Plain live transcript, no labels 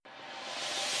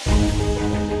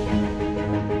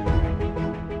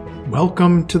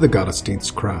Welcome to the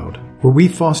Gottesdienst crowd, where we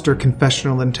foster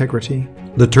confessional integrity,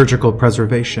 liturgical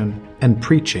preservation, and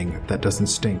preaching that doesn't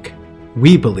stink.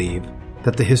 We believe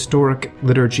that the historic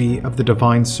liturgy of the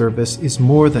divine service is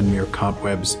more than mere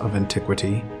cobwebs of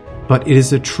antiquity, but it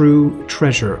is a true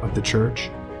treasure of the Church,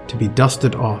 to be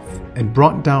dusted off and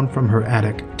brought down from her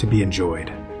attic to be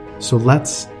enjoyed. So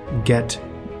let's get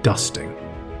dusting.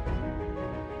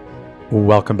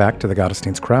 Welcome back to the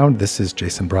Gottesdienst crowd. This is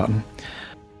Jason Broughton.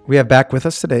 We have back with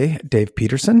us today Dave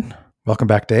Peterson. Welcome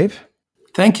back, Dave.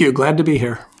 Thank you. Glad to be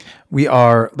here. We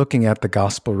are looking at the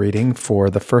gospel reading for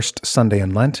the first Sunday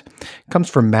in Lent. It comes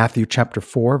from Matthew chapter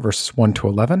 4, verses 1 to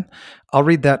 11. I'll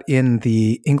read that in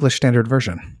the English Standard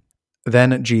Version.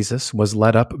 Then Jesus was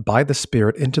led up by the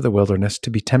Spirit into the wilderness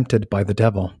to be tempted by the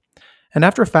devil. And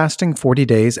after fasting 40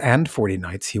 days and 40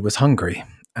 nights, he was hungry.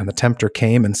 And the tempter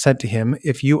came and said to him,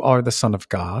 "If you are the Son of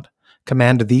God,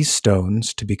 command these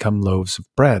stones to become loaves of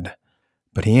bread."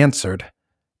 But he answered,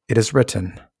 "It is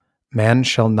written, man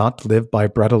shall not live by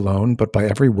bread alone, but by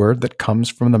every word that comes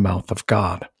from the mouth of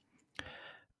God."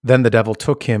 Then the devil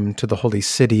took him to the holy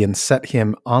city and set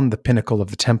him on the pinnacle of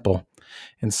the temple,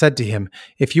 and said to him,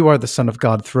 "If you are the Son of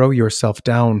God, throw yourself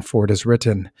down, for it is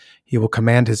written, he will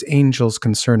command his angels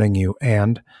concerning you,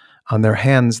 and on their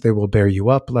hands they will bear you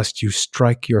up, lest you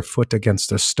strike your foot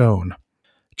against a stone."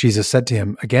 Jesus said to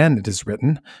him, "Again it is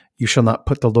written, you shall not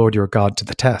put the Lord your God to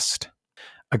the test."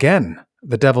 Again,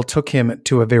 the devil took him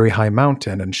to a very high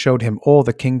mountain and showed him all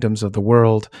the kingdoms of the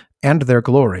world and their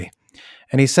glory.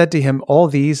 And he said to him, "All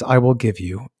these I will give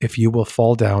you, if you will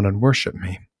fall down and worship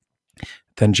me."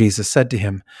 Then Jesus said to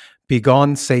him,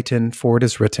 "Begone, Satan, for it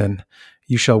is written,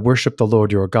 you shall worship the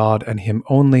Lord your God, and him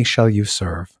only shall you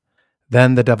serve."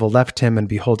 Then the devil left him, and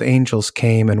behold, angels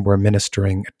came and were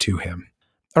ministering to him.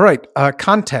 All right,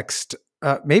 context.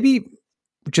 Maybe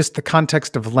just the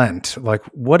context of Lent. Like,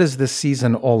 what is this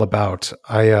season all about?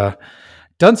 I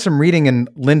done some reading in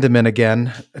Lindemann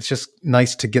again. It's just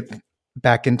nice to get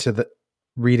back into the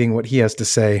reading what he has to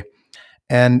say.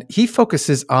 And he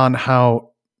focuses on how,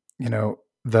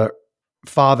 the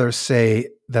fathers say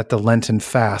that the Lenten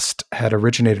fast had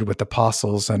originated with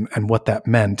apostles and what that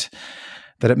meant.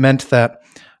 That it meant that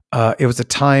it was a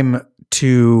time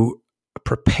to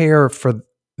prepare for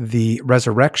the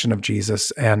resurrection of Jesus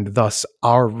and thus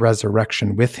our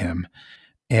resurrection with him.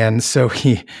 And so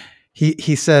he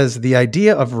says the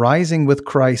idea of rising with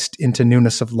Christ into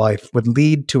newness of life would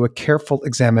lead to a careful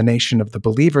examination of the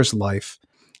believer's life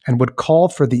and would call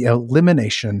for the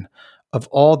elimination of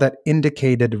all that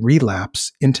indicated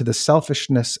relapse into the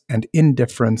selfishness and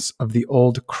indifference of the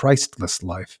old Christless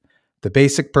life. The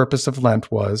basic purpose of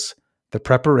Lent was the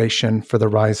preparation for the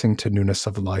rising to newness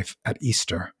of life at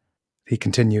Easter. He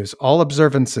continues, all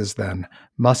observances, then,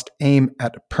 must aim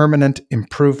at permanent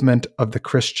improvement of the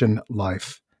Christian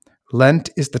life. Lent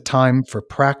is the time for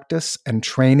practice and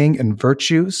training in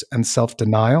virtues and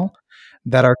self-denial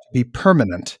that are to be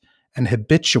permanent and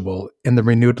habitual in the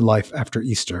renewed life after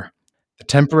Easter. The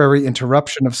temporary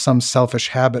interruption of some selfish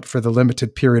habit for the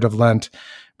limited period of Lent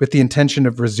with the intention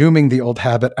of resuming the old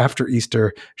habit after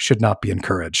Easter should not be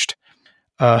encouraged.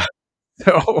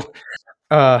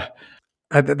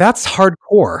 That's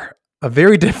hardcore,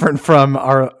 very different from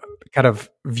our kind of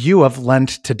view of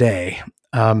Lent today.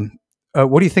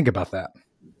 What do you think about that?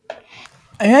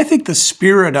 I think the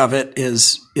spirit of it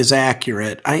is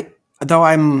accurate. I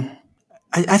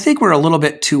think we're a little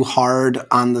bit too hard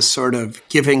on the sort of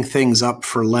giving things up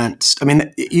for Lent. I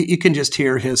mean, you can just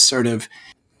hear his sort of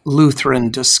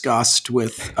Lutheran disgust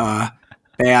with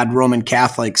bad Roman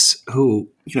Catholics who,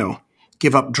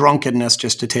 give up drunkenness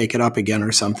just to take it up again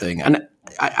or something. And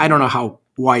I don't know how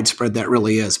widespread that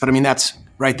really is, but I mean, that's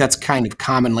right. That's kind of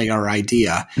commonly our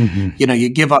idea. Mm-hmm. You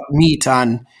give up meat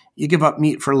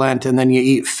for Lent, and then you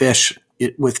eat fish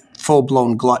with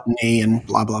full-blown gluttony and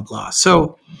blah, blah, blah.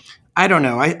 So I don't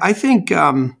know. I think,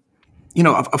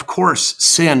 of course,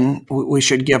 sin we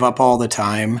should give up all the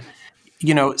time.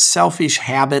 Selfish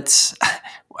habits.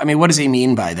 I mean, what does he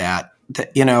mean by that?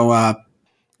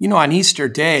 On Easter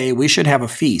Day, we should have a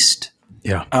feast.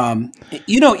 Yeah.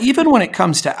 Even when it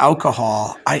comes to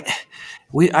alcohol,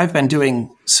 I've been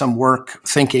doing some work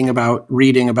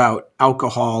reading about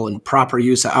alcohol and proper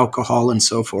use of alcohol and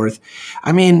so forth.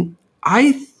 I mean,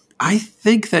 I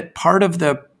think that part of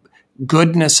the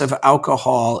goodness of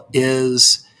alcohol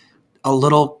is a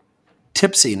little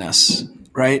tipsiness,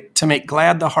 right? To make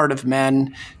glad the heart of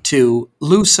men, to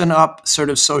loosen up sort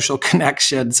of social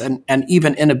connections and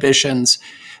even inhibitions.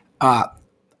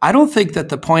 I don't think that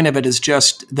the point of it is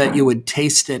just that you would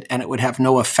taste it and it would have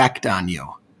no effect on you.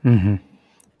 Mm-hmm.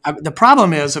 The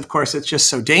problem is, of course, it's just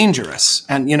so dangerous.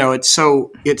 And,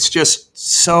 it's just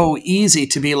so easy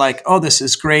to be like, oh, this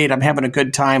is great. I'm having a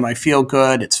good time. I feel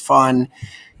good. It's fun.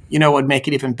 Would make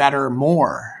it even better,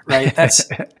 more, right?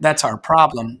 That's our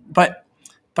problem. But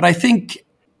I think,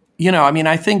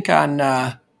 I think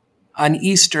on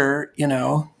Easter,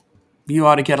 you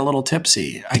ought to get a little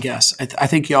tipsy, I guess. I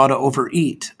think you ought to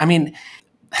overeat. I mean,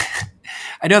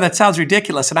 I know that sounds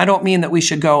ridiculous, and I don't mean that we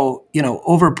should go,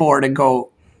 overboard and go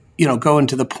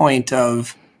into the point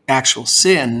of actual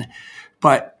sin.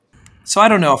 But so I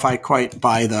don't know if I quite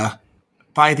buy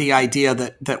the idea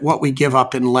that what we give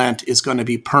up in Lent is going to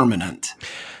be permanent.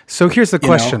 So here's the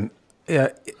question.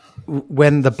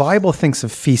 When the Bible thinks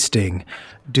of feasting,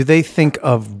 do they think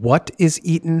of what is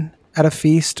eaten at a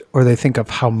feast, or they think of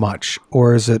how much,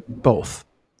 or is it both?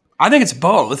 I think it's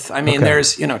both. I mean,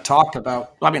 There's, talk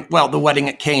about, the wedding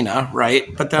at Cana,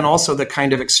 right? But then also the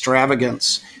kind of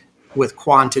extravagance with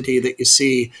quantity that you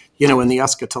see, in the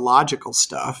eschatological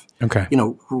stuff. Okay.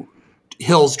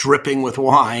 Hills dripping with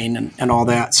wine and all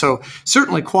that. So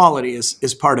certainly quality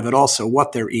is part of it also,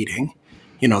 what they're eating,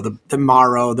 the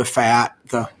marrow, the fat,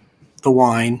 the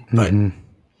wine. But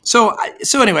so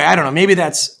anyway, I don't know. Maybe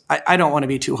I don't want to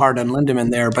be too hard on Lindemann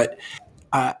there, but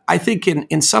I think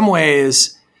in some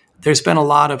ways there's been a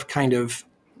lot of kind of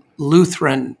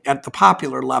Lutheran, at the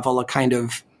popular level, a kind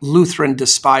of Lutheran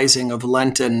despising of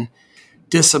Lenten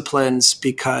disciplines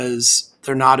because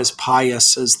they're not as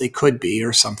pious as they could be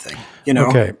or something,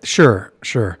 Okay, sure.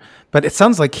 But it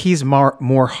sounds like he's more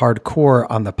hardcore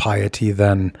on the piety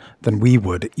than we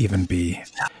would even be.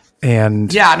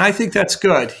 And and I think that's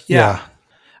good. Yeah.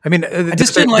 I mean, I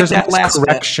just didn't like that last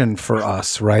correction bit. For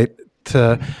us, right?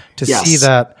 To Yes. see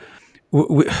that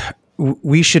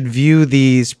we should view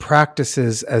these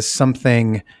practices as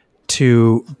something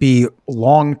to be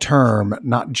long-term,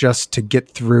 not just to get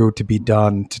through, to be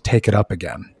done, to take it up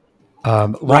again.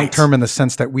 Long-term in the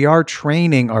sense that we are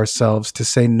training ourselves to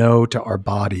say no to our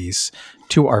bodies,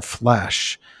 to our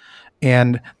flesh.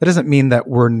 And that doesn't mean that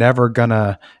we're never going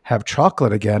to have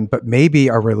chocolate again, but maybe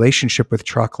our relationship with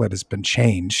chocolate has been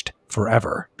changed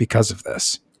forever because of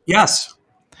this. Yes.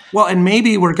 Well, and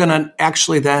maybe we're going to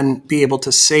actually then be able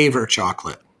to savor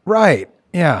chocolate. Right.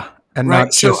 Yeah. And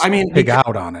not just pig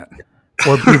out on it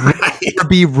or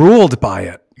be ruled by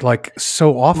it, like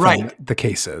so often the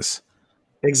case is.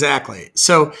 Exactly.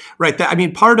 So,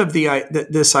 part of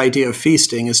this idea of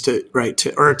feasting is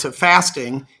to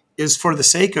fasting is for the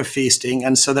sake of feasting,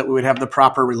 and so that we would have the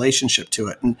proper relationship to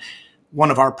it. And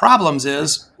one of our problems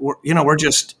is, we're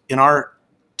just, in our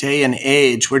day and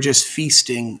age, we're just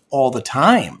feasting all the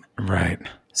time. Right.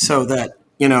 So that,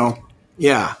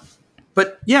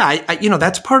 But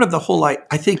that's part of the whole, I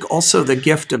think also the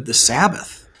gift of the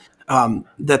Sabbath,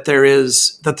 that there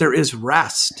is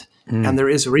rest and there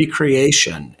is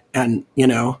recreation and,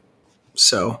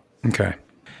 so. Okay.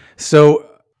 So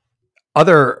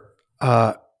other,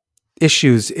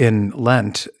 issues in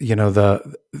Lent,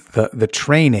 the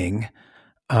training,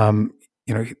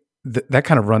 that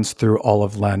kind of runs through all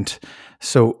of Lent.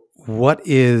 So what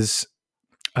is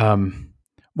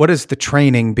the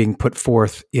training being put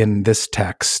forth in this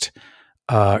text?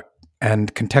 And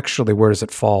contextually, where does it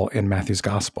fall in Matthew's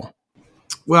gospel?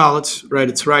 Well, it's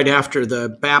right after the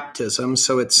baptism.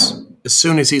 So it's as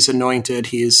soon as he's anointed,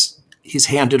 he's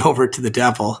handed over to the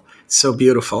devil. It's so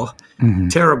beautiful,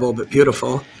 terrible, but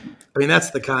beautiful. I mean, that's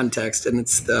the context, and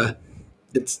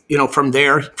from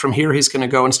here, he's going to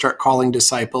go and start calling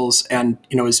disciples and,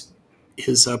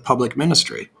 his public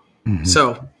ministry. Mm-hmm.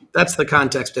 So that's the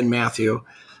context in Matthew,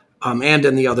 and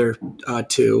in the other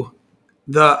two.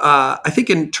 I think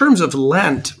in terms of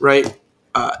Lent, right,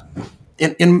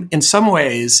 in some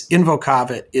ways,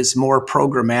 Invocavit is more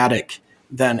programmatic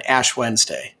than Ash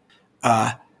Wednesday.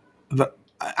 But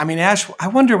I mean, I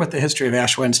wonder what the history of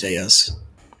Ash Wednesday is.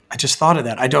 I just thought of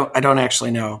that. I don't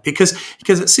actually know because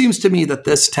it seems to me that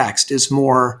this text is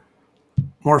more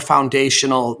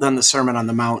foundational than the Sermon on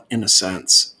the Mount in a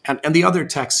sense, and the other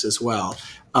texts as well,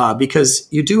 because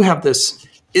you do have this.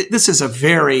 This is a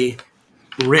very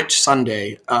rich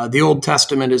Sunday. The Old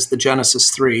Testament is the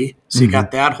Genesis 3, so you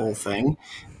got that whole thing.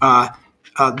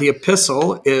 The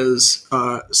epistle is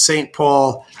St.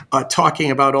 Paul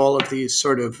talking about all of these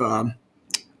sort of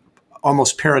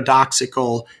almost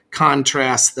paradoxical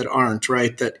contrasts that aren't,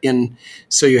 right?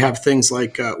 So you have things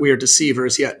like we are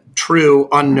deceivers, yet true,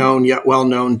 unknown, yet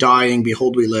well-known, dying,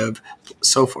 behold we live,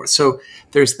 so forth. So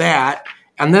there's that.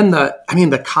 And then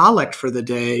the collect for the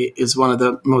day is one of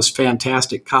the most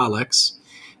fantastic collects.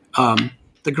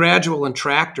 The gradual and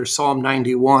tractor, Psalm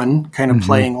 91, kind of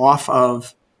playing off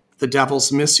of the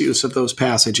devil's misuse of those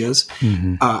passages.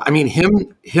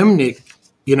 Hymnic,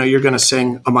 you're going to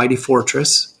sing A Mighty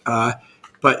Fortress.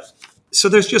 But so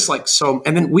there's just like so,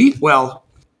 and then we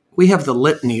have the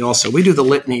litany also. We do the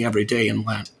litany every day in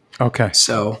Lent. Okay.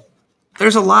 So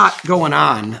there's a lot going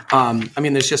on.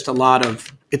 There's just a lot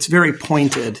of, it's very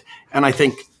pointed. And I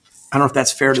don't know if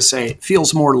that's fair to say, it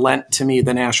feels more Lent to me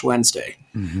than Ash Wednesday.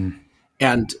 Mm-hmm.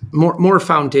 And more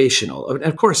foundational. And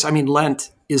of course,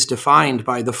 Lent is defined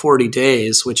by the 40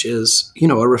 days, which is,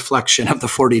 a reflection of the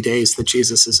 40 days that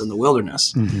Jesus is in the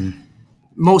wilderness. Mm-hmm.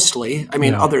 Mostly.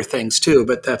 Other things too,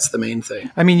 but that's the main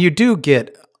thing. You do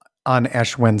get on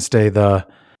Ash Wednesday the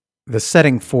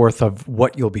setting forth of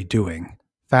what you'll be doing.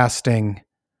 Fasting,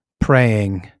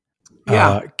 praying,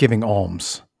 giving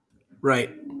alms. Right.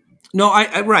 No,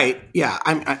 right. Yeah.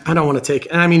 I don't want to take,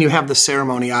 and you have the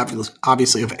ceremony,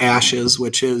 obviously, of ashes,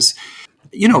 which is,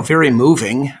 very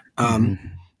moving.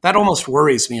 That almost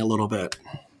worries me a little bit,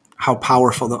 how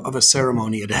powerful of a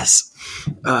ceremony it is.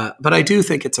 But I do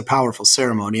think it's a powerful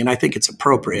ceremony, and I think it's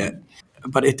appropriate.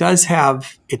 But it does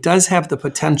have the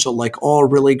potential, like all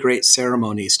really great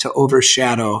ceremonies, to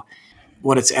overshadow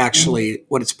what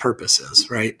its purpose is,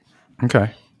 right?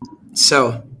 Okay.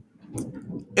 So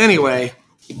anyway,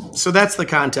 so that's the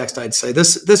context, I'd say.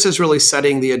 This is really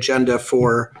setting the agenda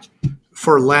for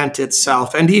Lent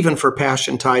itself, and even for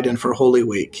Passiontide and for Holy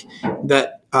Week.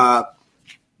 That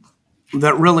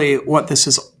really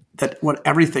what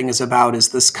everything is about is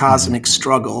this cosmic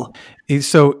struggle.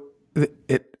 So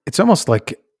it's almost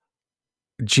like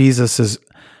Jesus is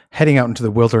heading out into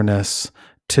the wilderness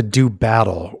to do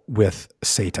battle with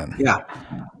Satan. Yeah,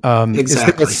 exactly. Is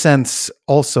there a sense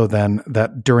also then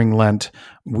that during Lent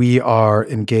we are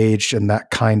engaged in that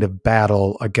kind of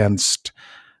battle against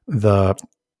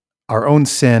our own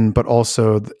sin, but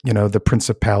also the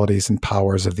principalities and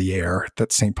powers of the air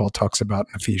that St. Paul talks about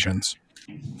in Ephesians?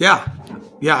 Yeah.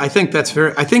 I think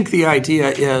I think the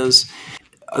idea is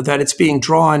that it's being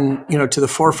drawn, to the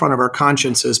forefront of our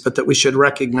consciences, but that we should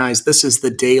recognize this is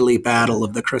the daily battle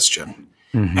of the Christian.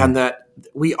 Mm-hmm. And that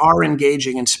we are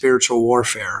engaging in spiritual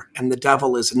warfare, and the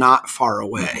devil is not far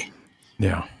away.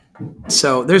 Yeah.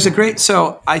 So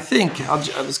I think I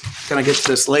was going to get to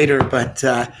this later, but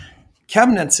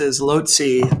Chemnitz's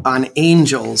Lotzi on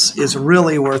angels is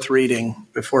really worth reading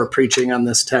before preaching on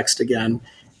this text again.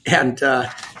 And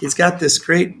he's got this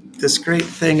great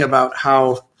thing about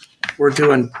how we're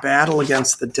doing battle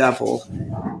against the devil.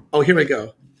 Oh, here we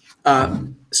go.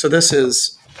 So this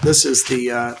is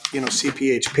the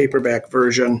CPH paperback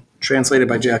version, translated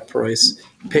by Jack Preuss,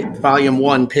 volume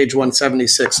 1, page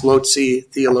 176, Lotzi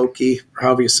Theologi, or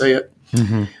however you say it.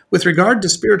 Mm-hmm. With regard to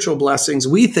spiritual blessings,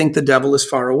 we think the devil is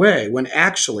far away, when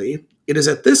actually it is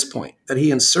at this point that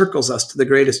he encircles us to the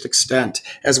greatest extent,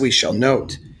 as we shall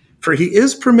note. For he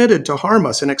is permitted to harm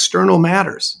us in external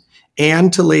matters,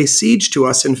 and to lay siege to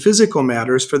us in physical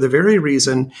matters, for the very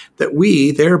reason that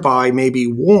we thereby may be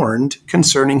warned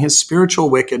concerning his spiritual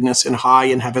wickedness in high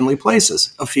and heavenly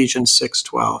places, Ephesians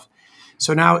 6:12.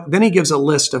 So now, then he gives a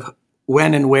list of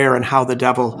when and where and how the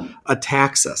devil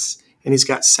attacks us, and he's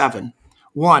got 7.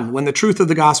 1, when the truth of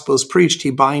the gospel is preached, he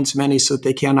binds many so that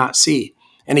they cannot see.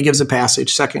 And he gives a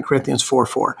passage, 2 Corinthians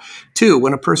 4:4. 2,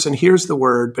 when a person hears the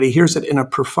word, but he hears it in a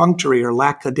perfunctory or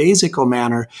lackadaisical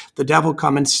manner, the devil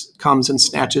comes and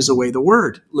snatches away the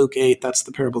word. Luke 8, that's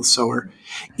the parable of the sower.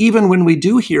 Even when we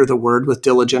do hear the word with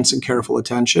diligence and careful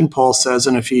attention, Paul says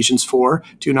in Ephesians 4,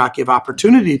 do not give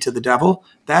opportunity to the devil,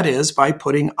 that is, by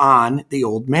putting on the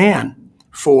old man.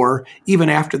 4, even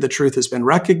after the truth has been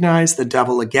recognized, the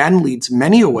devil again leads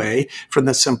many away from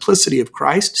the simplicity of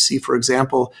Christ. See, for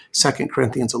example, 2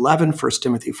 Corinthians 11, 1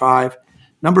 Timothy 5.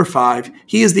 Number 5,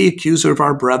 he is the accuser of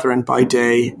our brethren by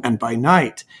day and by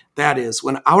night. That is,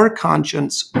 when our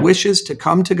conscience wishes to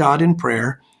come to God in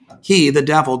prayer, he, the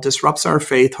devil, disrupts our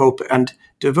faith, hope, and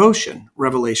devotion.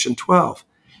 Revelation 12.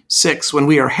 6, when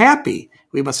we are happy,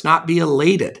 we must not be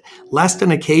elated, lest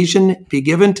an occasion be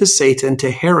given to Satan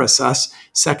to harass us,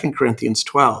 2 Corinthians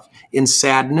 12. In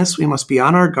sadness, we must be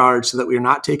on our guard so that we are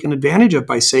not taken advantage of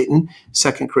by Satan,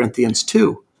 2 Corinthians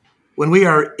 2. When we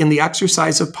are in the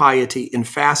exercise of piety, in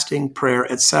fasting, prayer,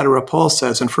 etc., Paul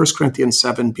says in 1 Corinthians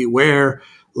 7, beware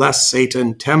lest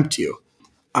Satan tempt you.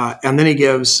 And then he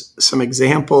gives some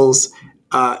examples,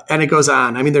 and it goes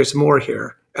on. There's more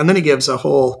here. And then he gives a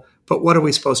whole... But what are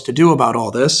we supposed to do about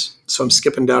all this? So I'm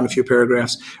skipping down a few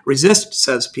paragraphs. Resist,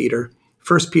 says Peter.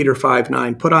 1 Peter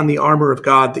 5:9. Put on the armor of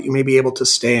God that you may be able to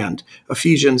stand.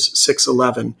 Ephesians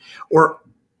 6:11. Or,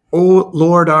 O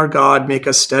Lord our God, make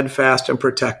us steadfast and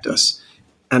protect us.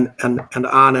 And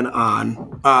on and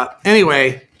on.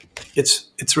 Anyway,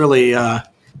 it's really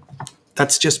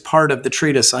that's just part of the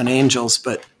treatise on angels.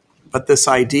 But this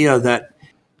idea that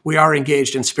we are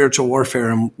engaged in spiritual warfare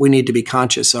and we need to be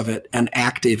conscious of it and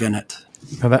active in it.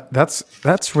 Now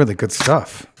that's really good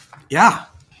stuff. Yeah.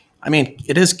 I mean,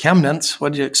 it is Chemnitz.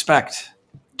 What do you expect?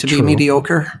 To be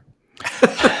mediocre?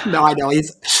 No, I know he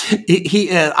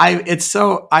is.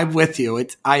 I'm with you.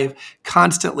 I'm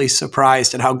constantly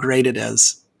surprised at how great it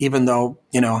is, even though,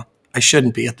 I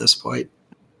shouldn't be at this point.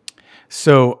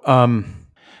 So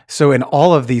in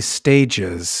all of these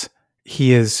stages,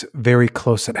 he is very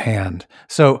close at hand.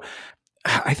 So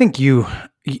I think I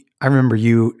remember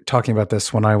you talking about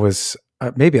this when I was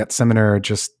maybe at seminary,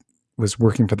 just was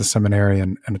working for the seminary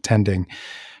and attending,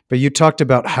 but you talked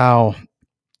about how,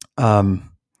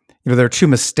 there are two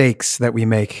mistakes that we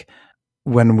make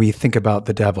when we think about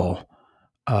the devil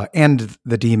and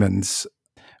the demons,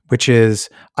 which is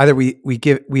either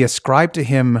we ascribe to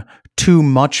him too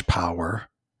much power,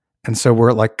 and so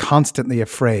we're like constantly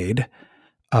afraid,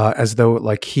 as though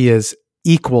like he is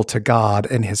equal to God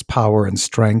in his power and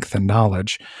strength and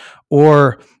knowledge,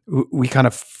 or we kind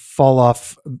of fall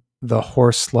off the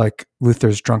horse like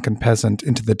Luther's drunken peasant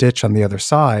into the ditch on the other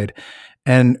side,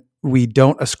 and we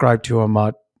don't ascribe to him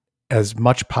as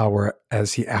much power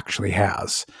as he actually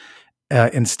has.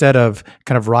 Instead of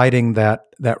kind of riding that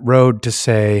road to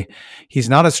say he's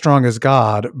not as strong as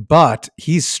God, but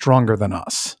he's stronger than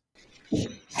us.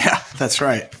 Yeah, that's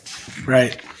right.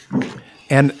 Right.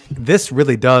 And this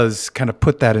really does kind of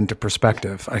put that into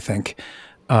perspective, I think,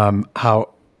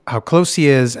 how close he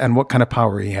is and what kind of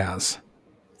power he has.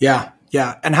 Yeah,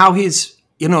 yeah. And how he's,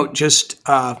 just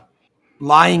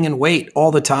lying in wait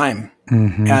all the time.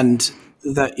 Mm-hmm. And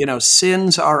that,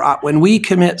 sins are, when we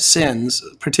commit sins,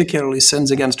 particularly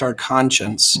sins against our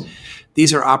conscience,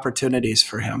 these are opportunities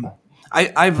for him.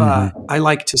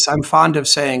 I'm fond of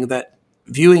saying that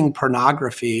viewing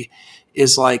pornography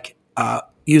is like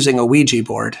using a Ouija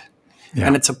board,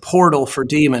 and it's a portal for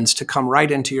demons to come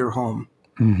right into your home.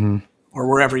 Mm-hmm. Or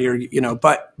wherever you're,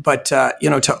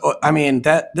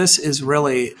 this is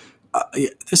really,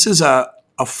 this is a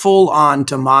full-on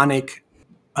demonic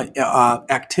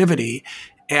activity.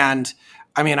 And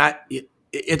I mean,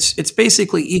 it's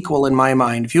basically equal in my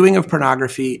mind. Viewing of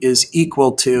pornography is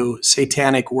equal to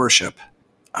satanic worship.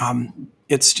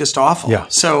 It's just awful. Yeah.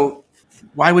 So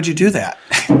why would you do that?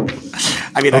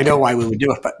 I mean, okay. I know why we would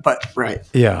do it, but right.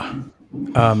 Yeah.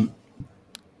 All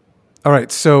right.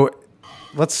 So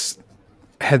let's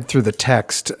head through the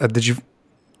text. Did you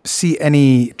see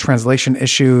any translation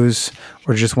issues,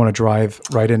 or just want to drive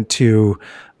right into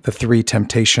the three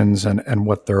temptations and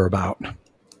what they're about?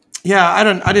 Yeah,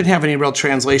 I didn't have any real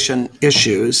translation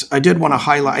issues. I did want to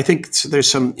highlight, I think there's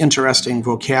some interesting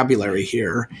vocabulary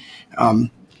here.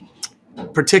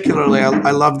 Particularly,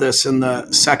 I love this in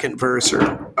the second verse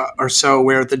or so,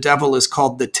 where the devil is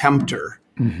called the tempter.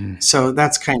 Mm-hmm. So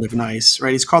that's kind of nice,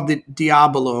 right? He's called the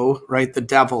diabolo, right? The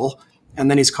devil. And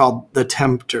then he's called the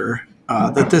tempter.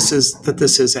 That this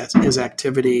is his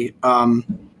activity.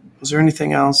 Was there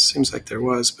anything else? Seems like there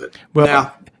was, but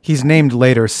yeah. He's named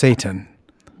later Satan.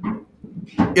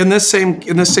 In this same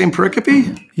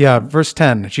pericope? Yeah, verse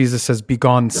 10. Jesus says,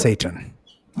 "Begone, Satan."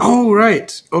 Oh,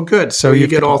 right. Oh, good. So you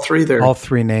get all three there. All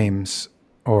three names,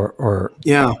 or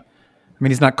yeah. I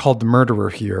mean, he's not called the murderer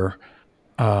here,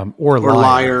 or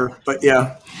liar, but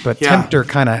yeah. But tempter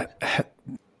kind of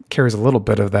carries a little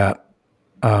bit of that.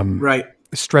 Right.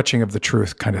 Stretching of the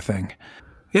truth kind of thing.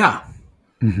 Yeah.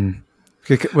 Mm-hmm.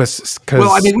 Well,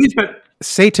 I mean, we've got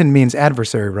Satan means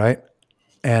adversary, right?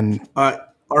 And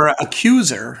or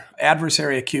accuser,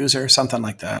 adversary, accuser, something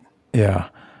like that. Yeah.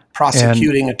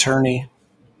 Prosecuting attorney.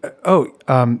 No,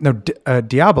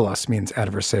 diabolos means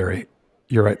adversary.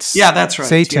 You're right. Yeah, that's right.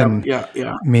 Satan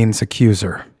means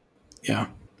accuser. Yeah.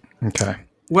 Okay.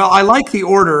 Well, I like the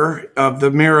order of the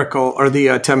miracle or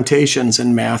the temptations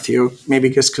in Matthew, maybe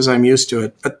just because I'm used to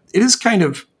it. But it is kind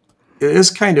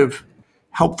of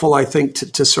helpful, I think,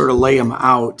 to sort of lay them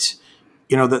out.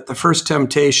 That the first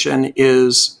temptation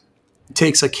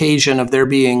takes occasion of there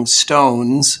being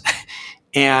stones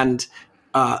and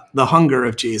the hunger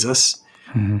of Jesus,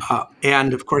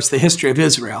 and of course the history of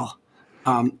Israel,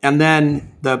 and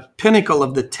then the pinnacle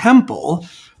of the temple,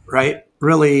 right?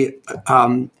 Really.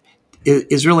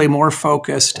 Is really more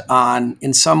focused on,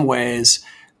 in some ways,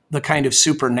 the kind of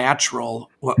supernatural,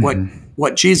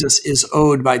 what Jesus is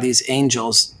owed by these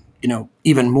angels,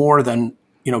 even more than,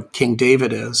 King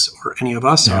David is or any of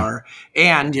us are.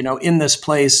 And, in this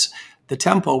place, the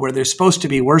temple where they're supposed to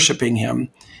be worshiping him,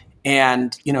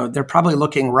 and, they're probably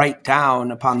looking right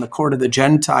down upon the court of the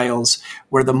Gentiles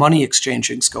where the money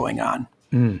exchanging is going on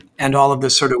and all of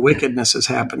this sort of wickedness is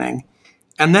happening.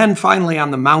 And then finally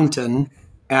on the mountain,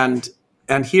 And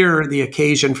here the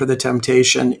occasion for the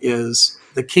temptation is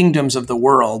the kingdoms of the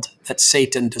world that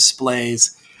Satan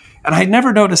displays. And I had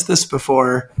never noticed this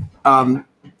before, and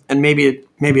maybe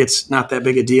it's not that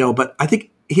big a deal, but I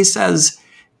think he says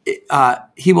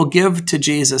he will give to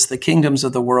Jesus the kingdoms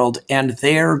of the world and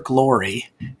their glory.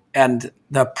 And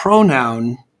the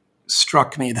pronoun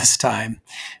struck me this time,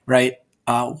 right?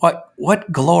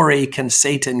 What glory can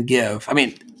Satan give? I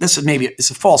mean, it's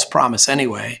a false promise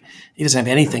anyway. He doesn't have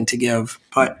anything to give,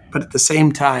 but at the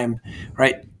same time,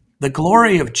 right? The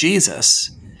glory of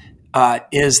Jesus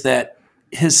is that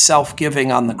his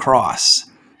self-giving on the cross.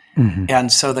 Mm-hmm.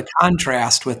 And so the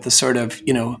contrast with the sort of,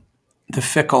 the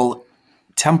fickle,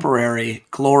 temporary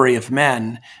glory of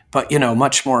men, but,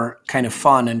 much more kind of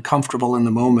fun and comfortable in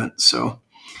the moment. So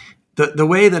the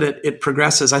way that it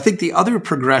progresses, I think the other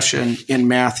progression in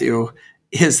Matthew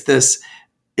is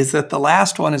that the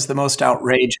last one is the most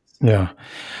outrageous. Yeah.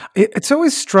 It's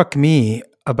always struck me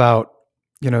about,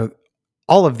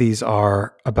 all of these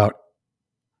are about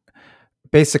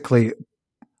basically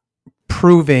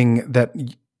proving that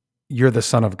you're the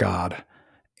Son of God.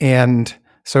 And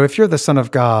so if you're the Son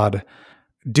of God,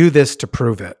 do this to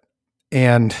prove it.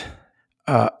 And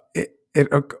it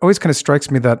always kind of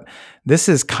strikes me that this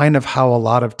is kind of how a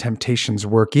lot of temptations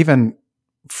work, even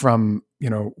from,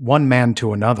 one man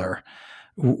to another.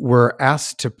 We're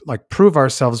asked to prove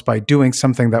ourselves by doing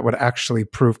something that would actually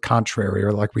prove contrary,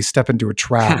 or we step into a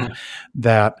trap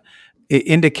that it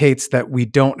indicates that we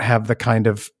don't have the kind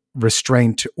of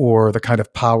restraint or the kind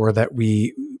of power that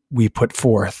we put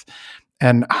forth.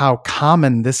 And how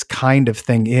common this kind of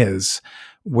thing is,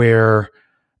 where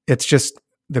it's just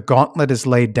the gauntlet is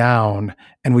laid down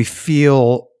and we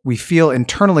feel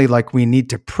internally like we need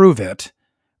to prove it,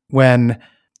 when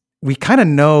we kind of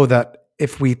know that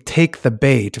if we take the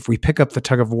bait, if we pick up the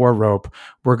tug of war rope,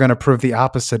 we're going to prove the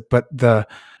opposite. But the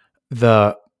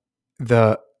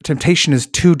temptation is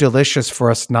too delicious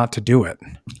for us not to do it.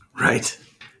 Right.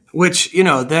 Which,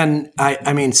 then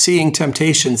I mean, seeing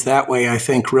temptations that way, I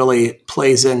think really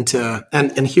plays into,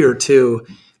 and here too,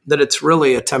 that it's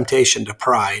really a temptation to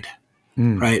pride,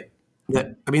 right?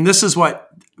 This is what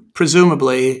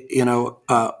presumably,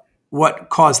 what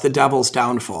caused the devil's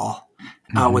downfall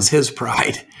was his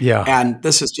pride. Yeah. And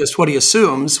this is just what he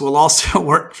assumes will also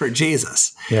work for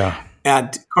Jesus. Yeah. And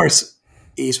of course,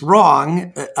 he's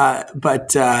wrong,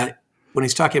 but when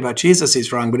he's talking about Jesus,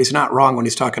 he's wrong, but he's not wrong when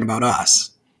he's talking about us.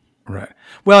 Right.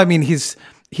 Well, I mean, he's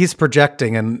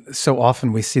projecting, and so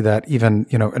often we see that even,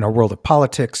 in a world of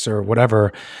politics or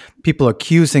whatever, people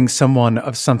accusing someone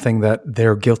of something that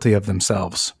they're guilty of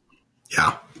themselves.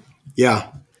 Yeah.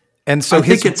 Yeah. And so I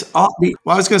think it's, I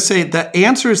was going to say the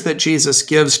answers that Jesus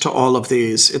gives to all of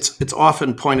these, it's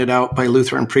often pointed out by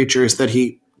Lutheran preachers that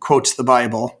he quotes the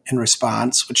Bible in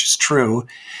response, which is true.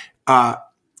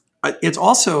 It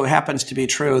also happens to be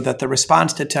true that the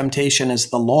response to temptation is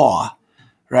the law,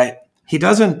 right? He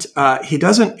doesn't,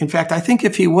 in fact, I think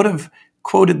if he would have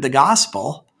quoted the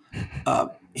gospel,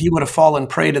 he would have fallen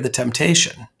prey to the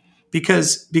temptation,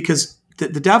 because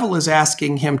the devil is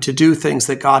asking him to do things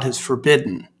that God has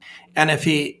forbidden. And if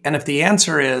the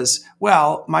answer is,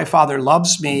 well, my Father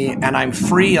loves me and I'm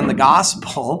free in the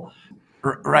gospel,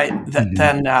 right?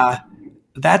 Then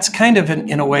that's kind of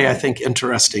in a way, I think,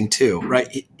 interesting too,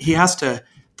 right? He has to.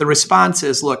 The response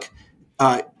is, look,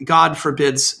 God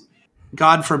forbids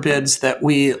that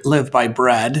we live by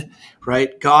bread,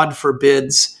 right? God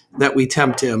forbids that we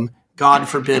tempt him. God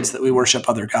forbids that we worship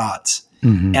other gods.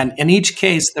 Mm-hmm. And in each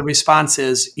case, the response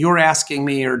is, you're asking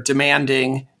me or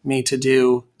demanding me to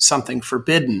do something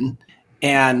forbidden.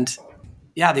 And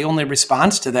yeah, the only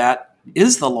response to that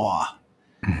is the law,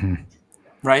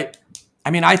 right?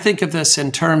 I mean, I think of this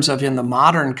in terms of, in the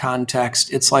modern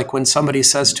context, it's like when somebody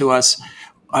says to us,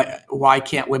 why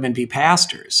can't women be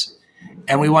pastors?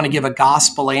 And we want to give a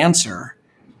gospel answer.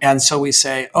 And so we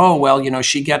say, oh, well,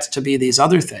 she gets to be these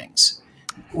other things.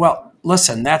 Well,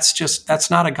 listen, that's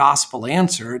not a gospel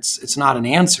answer. It's not an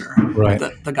answer. Right.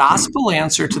 The gospel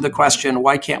answer to the question,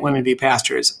 why can't women be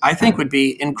pastors, I think would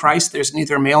be, in Christ, there's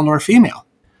neither male nor female.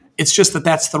 It's just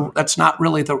that's not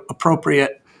really the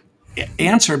appropriate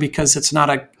answer, because it's not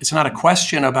a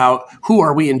question about who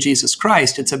are we in Jesus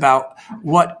Christ. It's about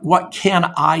what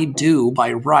can I do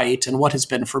by right and what has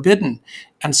been forbidden.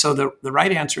 And so the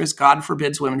right answer is God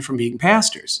forbids women from being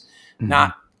pastors,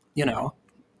 not,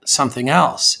 something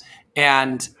else.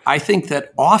 And I think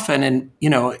that often, and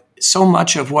so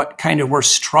much of what kind of we're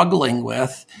struggling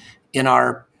with in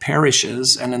our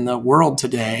parishes and in the world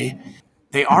today,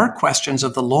 they are questions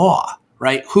of the law,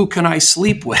 right? Who can I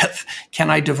sleep with? Can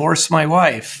I divorce my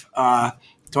wife?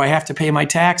 Do I have to pay my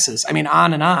taxes? I mean,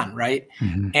 on and on, right?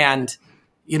 And,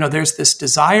 there's this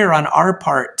desire on our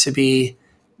part to be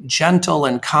gentle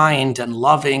and kind and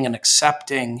loving and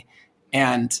accepting.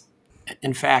 And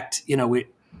in fact,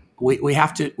 we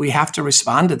have to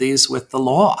respond to these with the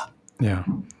law. Yeah.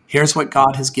 Here's what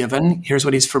God has given. Here's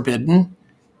what he's forbidden.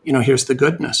 Here's the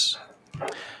goodness.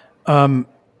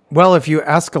 Well, if you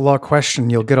ask a law question,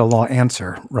 you'll get a law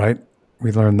answer, right?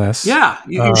 We learned this. Yeah,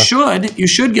 you should. You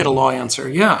should get a law answer.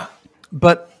 Yeah.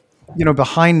 But,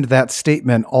 behind that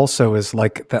statement also is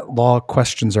like that law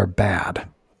questions are bad.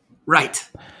 Right.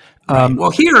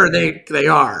 Well, here they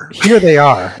are. Here they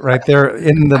are, right? They're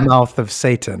in the mouth of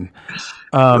Satan.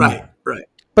 Right.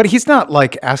 But he's not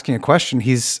like asking a question.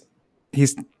 He's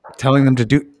telling them to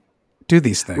do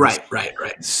these things.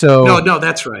 Right. So no,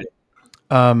 that's right.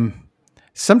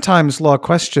 Sometimes law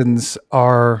questions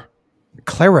are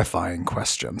clarifying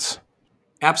questions.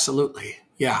 Absolutely.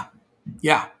 Yeah.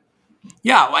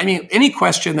 I mean, any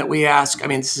question that we ask,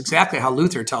 this is exactly how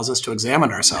Luther tells us to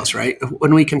examine ourselves, right?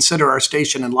 When we consider our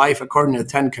station in life according to the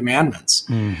 10 Commandments.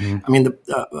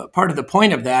 The part of the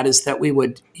point of that is that we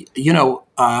would,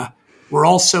 we're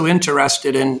also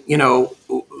interested in,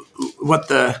 what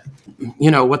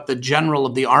the general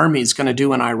of the army is going to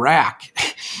do in Iraq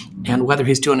and whether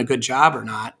he's doing a good job or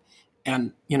not.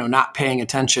 And, not paying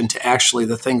attention to actually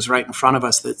the things right in front of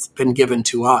us that's been given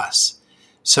to us.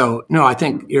 So, no, I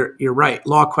think you're right.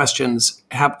 Law questions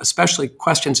have, especially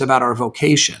questions about our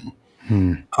vocation,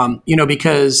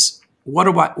 because what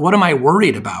am I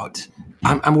worried about?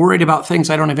 I'm worried about things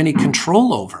I don't have any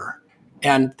control over,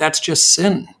 and that's just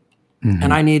sin.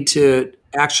 And I need to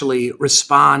actually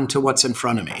respond to what's in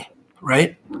front of me,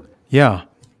 right? Yeah.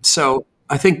 So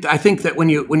I think that when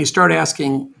you start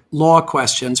asking law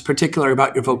questions, particularly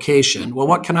about your vocation, well,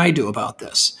 what can I do about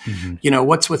this?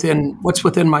 What's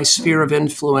within my sphere of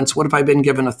influence? What have I been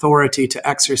given authority to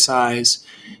exercise?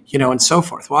 And so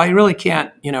forth. Well, I really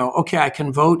can't. Okay, I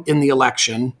can vote in the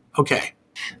election. Okay,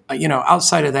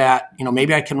 outside of that,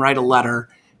 maybe I can write a letter.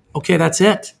 Okay, that's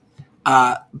it.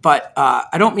 But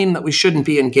I don't mean that we shouldn't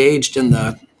be engaged in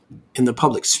the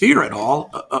public sphere at all,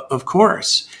 of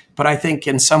course. But I think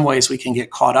in some ways we can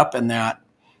get caught up in that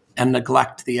and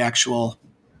neglect the actual,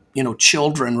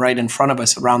 children right in front of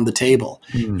us around the table.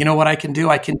 What I can do?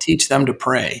 I can teach them to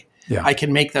pray. Yeah. I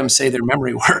can make them say their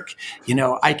memory work.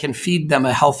 I can feed them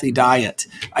a healthy diet.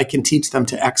 I can teach them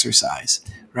to exercise,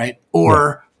 right?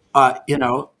 Or,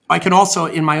 I can also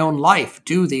in my own life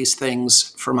do these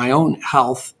things for my own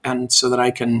health and so that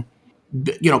I can,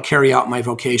 carry out my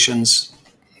vocations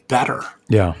better.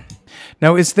 Yeah.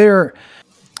 Now, is there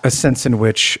a sense in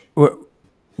which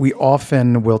we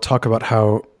often will talk about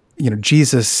how,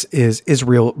 Jesus is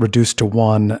Israel reduced to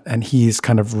one, and he's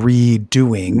kind of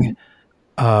redoing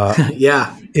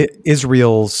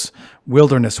Israel's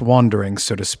wilderness wandering,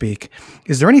 so to speak.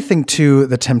 Is there anything to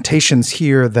the temptations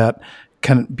here that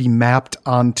can be mapped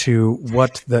onto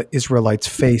what the Israelites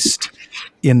faced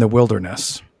in the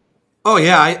wilderness? Oh,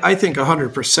 yeah, I think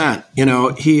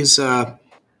 100%. He's,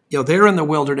 they're in the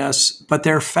wilderness, but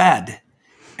they're fed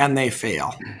and they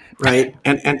fail, right?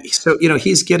 And so,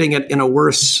 he's getting it in a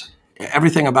worse,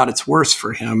 everything about it's worse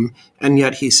for him, and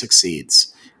yet he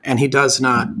succeeds. And he does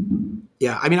not,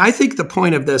 I think the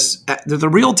point of this, the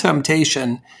real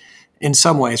temptation in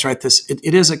some ways, right,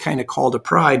 it is a kind of call to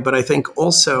pride, but I think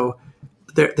also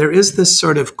there is this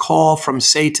sort of call from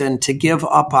Satan to give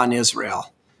up on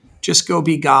Israel. Just go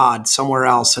be God somewhere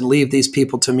else and leave these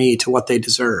people to me, to what they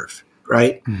deserve,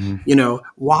 right?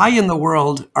 Why in the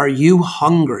world are you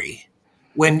hungry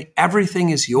when everything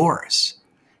is yours?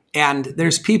 And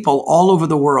there's people all over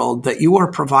the world that you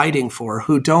are providing for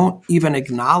who don't even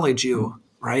acknowledge you,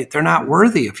 right? They're not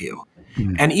worthy of you.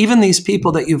 And even these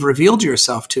people that you've revealed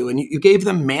yourself to, and you gave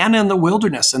them manna in the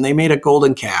wilderness and they made a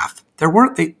golden calf.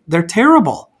 They're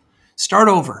terrible. Start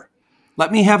over.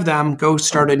 Let me have them go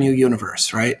start a new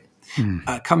universe, right?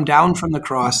 Come down from the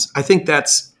cross. I think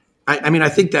that's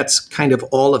kind of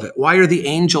all of it. Why are the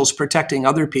angels protecting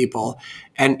other people?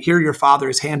 And here your Father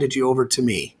has handed you over to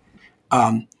me.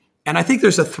 And I think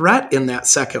there's a threat in that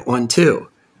second one too,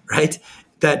 right?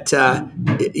 That, are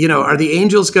the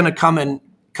angels going to come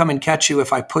and catch you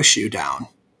if I push you down?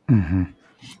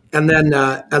 And then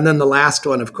the last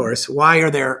one, of course, why are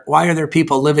there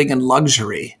people living in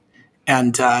luxury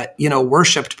and,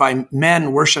 worshipped by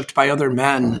men, worshipped by other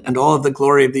men, and all of the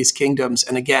glory of these kingdoms?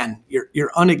 And again,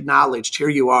 you're unacknowledged. Here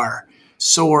you are,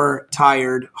 sore,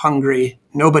 tired, hungry.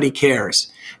 Nobody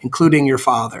cares, including your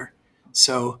Father.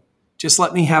 So just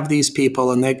let me have these people,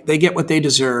 and they get what they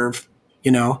deserve,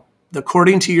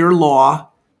 according to your law,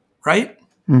 right?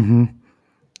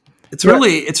 It's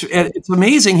really, it's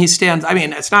amazing he stands. I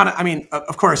mean, it's not, I mean,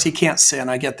 of course he can't sin.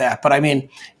 I get that. But I mean,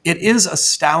 it is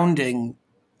astounding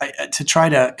to try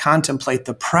to contemplate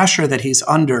the pressure that he's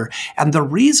under and the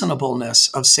reasonableness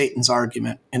of Satan's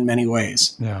argument in many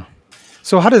ways. Yeah.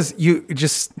 So how does, you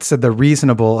just said the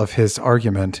reasonable of his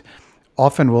argument,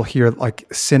 often we'll hear like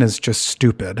sin is just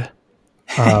stupid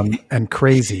and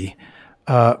crazy.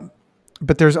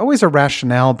 But there's always a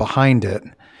rationale behind it.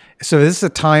 So this is a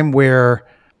time where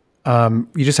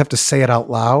you just have to say it out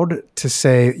loud to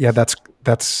say, yeah,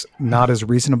 that's not as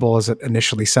reasonable as it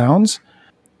initially sounds.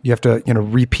 You have to,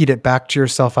 repeat it back to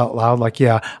yourself out loud. Like,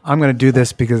 yeah, I'm going to do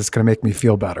this because it's going to make me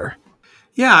feel better.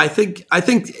 Yeah, I think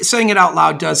saying it out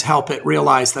loud does help it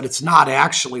realize that it's not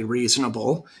actually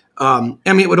reasonable. I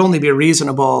mean, it would only be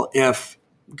reasonable if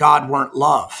God weren't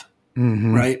love,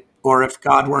 right? Or if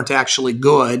God weren't actually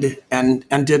good and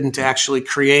didn't actually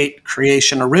create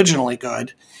creation originally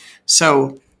good.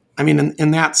 So, I mean,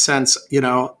 in that sense,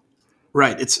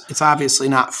 right, it's obviously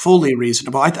not fully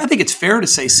reasonable. I think it's fair to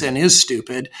say sin is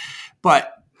stupid,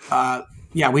 but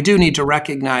yeah, we do need to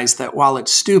recognize that while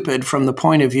it's stupid from the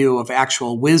point of view of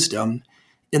actual wisdom,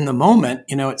 in the moment,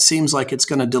 it seems like it's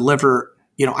going to deliver.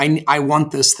 I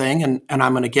want this thing and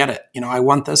I'm going to get it. I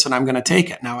want this and I'm going to take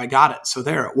it. Now I got it. So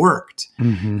there, it worked.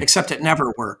 Except it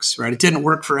never works, right? It didn't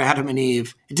work for Adam and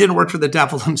Eve. It didn't work for the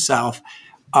devil himself.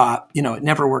 It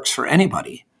never works for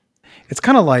anybody. It's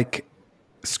kind of like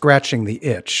scratching the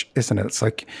itch, isn't it? It's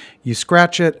like you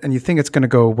scratch it and you think it's going to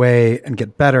go away and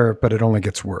get better, but it only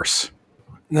gets worse.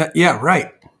 Yeah,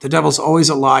 right. The devil's always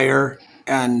a liar,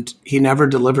 and he never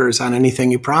delivers on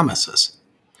anything he promises.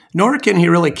 Nor can he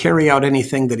really carry out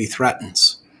anything that he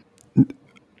threatens.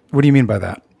 What do you mean by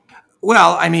that?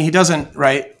 Well, I mean, he doesn't,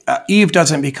 right? Eve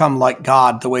doesn't become like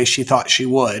God the way she thought she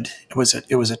would. It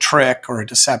was a trick or a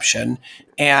deception.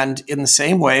 And in the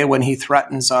same way, when he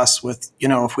threatens us with,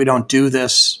 if we don't do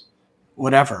this,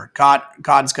 whatever,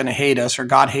 God's going to hate us, or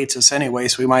God hates us anyway,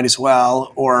 so we might as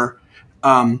well. Or,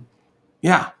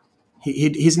 yeah,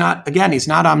 he's not. Again, he's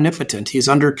not omnipotent. He's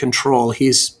under control.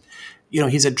 He's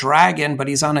a dragon, but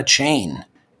he's on a chain,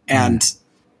 and.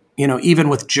 Even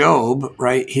with Job,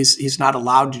 right? He's not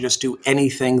allowed to just do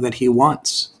anything that he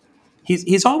wants.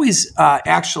 He's always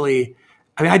actually.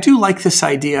 I mean, I do like this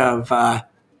idea of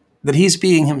that he's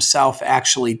being himself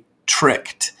actually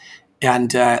tricked,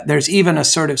 and there's even a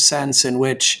sort of sense in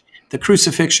which the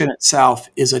crucifixion itself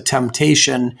is a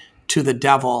temptation to the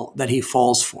devil that he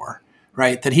falls for.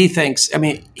 Right? That he thinks, I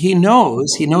mean, he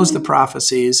knows the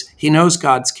prophecies, he knows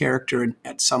God's character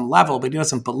at some level, but he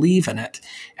doesn't believe in it.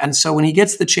 And so when he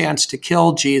gets the chance to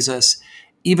kill Jesus,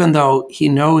 even though he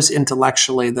knows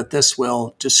intellectually that this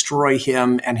will destroy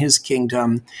him and his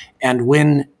kingdom and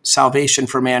win salvation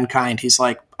for mankind, he's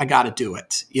like, I got to do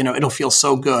it. It'll feel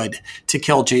so good to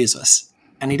kill Jesus.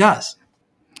 And he does.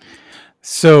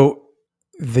 So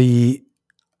the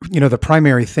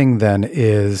primary thing then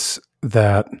is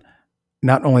that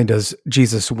not only does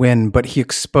Jesus win, but he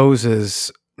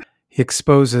exposes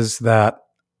that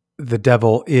the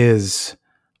devil is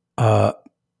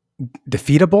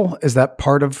defeatable. Is that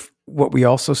part of what we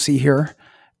also see here?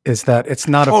 Is that it's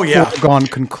not a foregone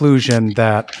conclusion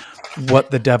that what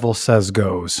the devil says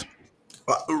goes.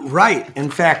 Right.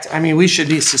 In fact, I mean, we should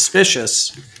be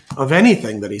suspicious of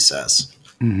anything that he says.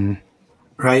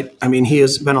 Right. I mean, he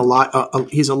has been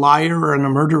he's a liar and a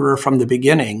murderer from the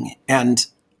beginning. And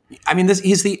I mean,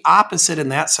 he's the opposite in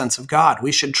that sense of God.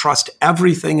 We should trust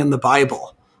everything in the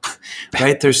Bible,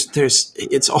 right? This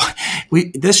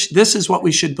is what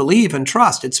we should believe and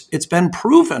trust. It's been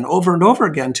proven over and over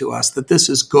again to us that this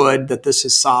is good, that this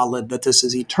is solid, that this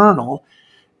is eternal,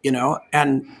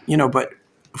 but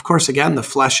of course, again, the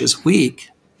flesh is weak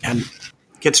and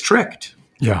gets tricked.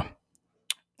 Yeah.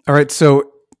 All right.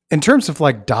 So in terms of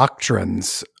like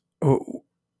doctrines,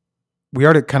 we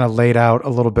already kind of laid out a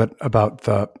little bit about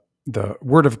the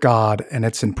Word of God and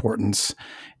its importance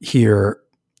here,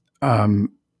 the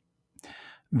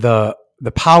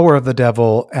power of the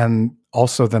devil, and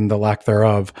also then the lack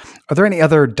thereof. Are there any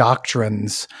other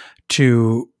doctrines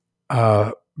to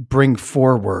bring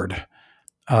forward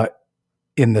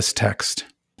in this text?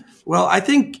 Well, I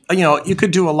think, you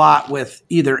could do a lot with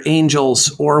either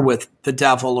angels or with the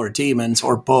devil or demons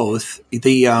or both.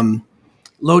 The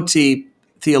Loti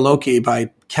Theology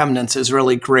by Chemnitz is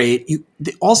really great.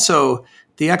 Also,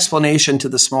 the explanation to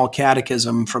the Small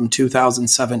Catechism from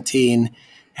 2017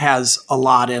 has a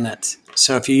lot in it.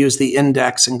 So if you use the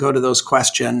index and go to those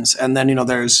questions, and then,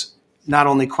 there's not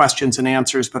only questions and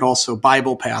answers, but also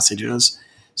Bible passages.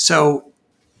 So,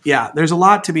 yeah, there's a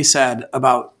lot to be said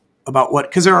about about what,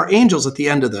 because there are angels at the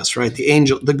end of this, right?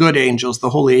 The good angels, the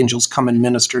holy angels come and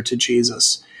minister to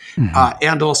Jesus.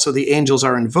 And also the angels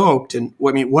are invoked. And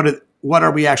I mean, what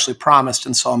are we actually promised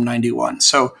in Psalm 91?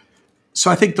 So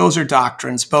I think those are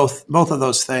doctrines, both of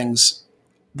those things,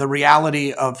 the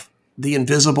reality of the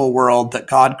invisible world that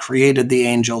God created the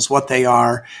angels, what they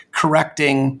are,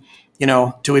 correcting,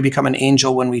 do we become an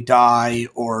angel when we die,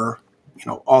 or,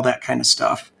 all that kind of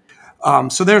stuff.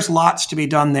 So there's lots to be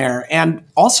done there. And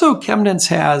also Chemnitz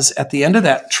has, at the end of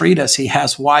that treatise, he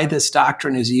has why this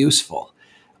doctrine is useful.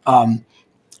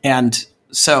 And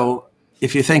so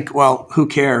if you think, well, who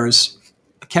cares?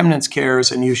 Chemnitz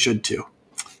cares, and you should too.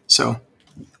 So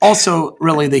also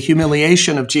really the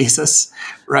humiliation of Jesus,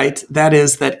 right? That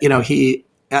is that, he,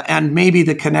 and maybe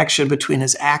the connection between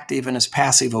his active and his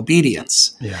passive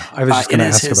obedience. Yeah, I was just going to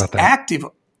ask about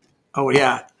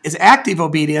that. His active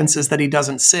obedience is that he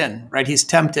doesn't sin, right? He's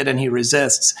tempted and he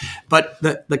resists. But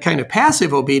the kind of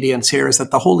passive obedience here is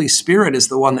that the Holy Spirit is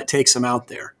the one that takes him out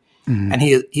there. Mm-hmm. And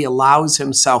he allows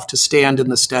himself to stand in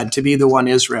the stead, to be the one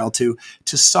Israel, to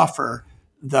suffer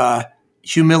the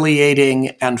humiliating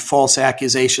and false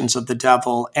accusations of the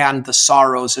devil and the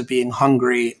sorrows of being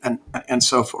hungry and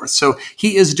so forth. So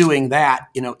he is doing that,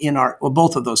 in our, well,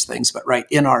 both of those things, but right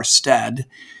in our stead,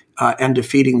 and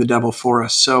defeating the devil for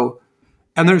us. So,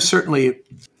 and there's certainly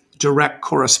direct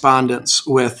correspondence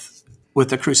with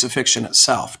the crucifixion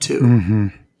itself too. Mm-hmm.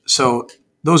 So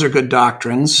those are good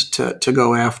doctrines to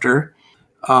go after.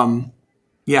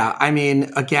 I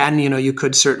mean, again, you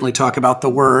could certainly talk about the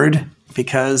word,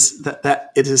 because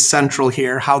that it is central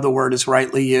here, how the word is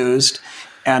rightly used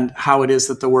and how it is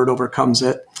that the word overcomes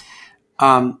it.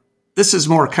 This is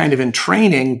more kind of in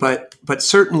training, but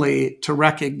certainly to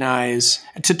recognize,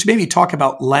 to maybe talk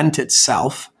about Lent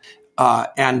itself,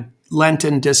 and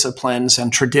Lenten disciplines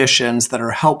and traditions that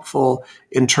are helpful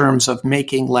in terms of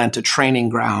making Lent a training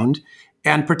ground,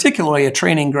 and particularly a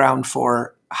training ground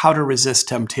for how to resist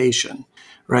temptation,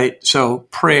 right? So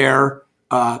prayer,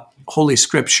 Holy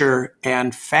Scripture,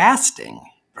 and fasting,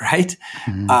 right?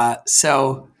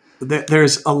 Mm-hmm.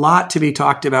 There's a lot to be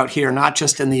talked about here, not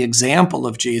just in the example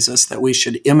of Jesus that we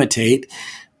should imitate,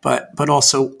 but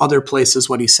also other places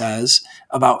what he says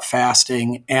about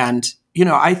fasting. And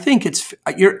I think it's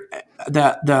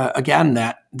that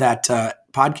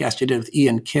podcast you did with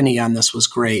Ian Kinney on this was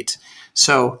great.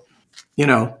 So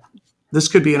this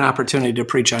could be an opportunity to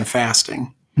preach on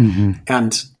fasting, mm-hmm.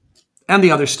 and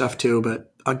the other stuff too.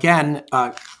 But again,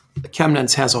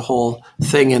 Chemnitz has a whole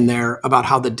thing in there about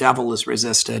how the devil is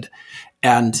resisted,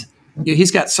 and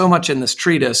he's got so much in this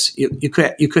treatise. You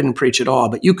couldn't preach it all,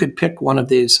 but you could pick one of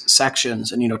these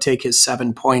sections and take his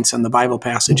 7 points on the Bible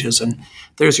passages, and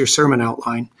there's your sermon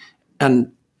outline.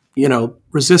 And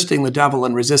resisting the devil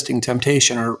and resisting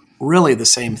temptation are really the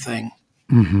same thing.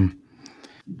 Mm-hmm.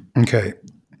 Okay,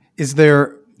 is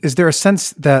there a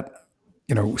sense that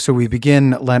so we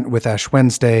begin Lent with Ash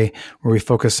Wednesday, where we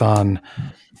focus on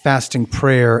fasting,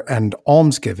 prayer, and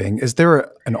almsgiving. Is there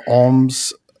an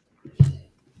alms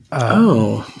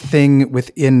thing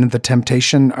within the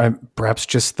temptation? Perhaps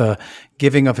just the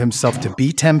giving of himself to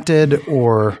be tempted,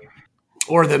 or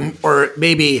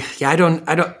maybe I don't.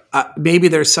 Maybe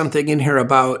there's something in here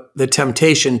about the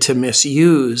temptation to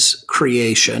misuse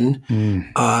creation.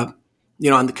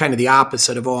 On the kind of the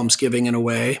opposite of almsgiving in a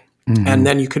way. Mm-hmm. And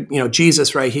then you could,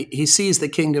 Jesus, right? He sees the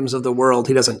kingdoms of the world.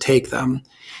 He doesn't take them.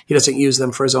 He doesn't use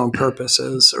them for his own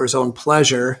purposes or his own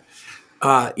pleasure.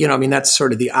 That's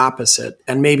sort of the opposite.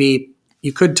 And maybe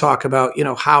you could talk about,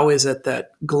 how is it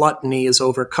that gluttony is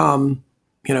overcome?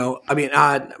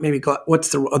 Maybe what's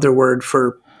the other word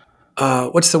for,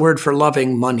 what's the word for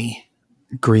loving money?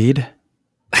 Greed.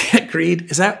 Greed.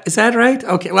 Is that right?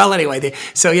 Okay. Well, anyway,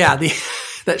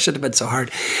 that shouldn't have been so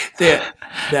hard.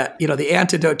 The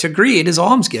antidote to greed is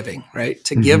almsgiving, right?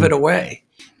 To give it away.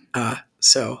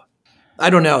 So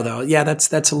I don't know though. Yeah,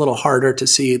 that's a little harder to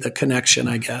see the connection,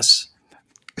 I guess.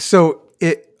 So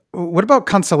what about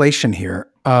consolation here?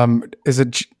 Is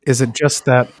it just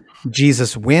that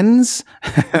Jesus wins?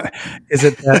 Is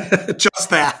it that just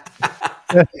that?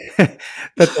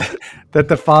 that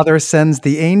the Father sends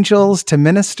the angels to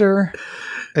minister?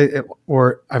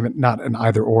 Or not an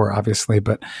either or, obviously,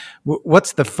 but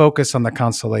what's the focus on the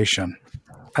consolation?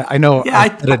 I know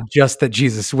just that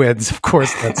Jesus wins, of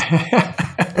course. But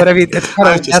I mean, it's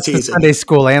kind of that's the Sunday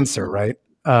school answer, right?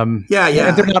 And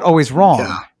they're not always wrong,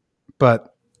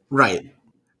 but right,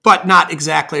 but not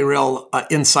exactly real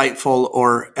insightful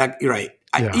or right.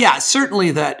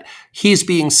 Certainly that he's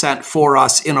being sent for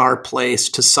us in our place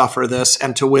to suffer this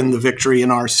and to win the victory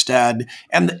in our stead,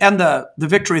 and the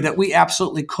victory that we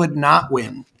absolutely could not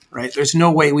win, right? There's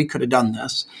no way we could have done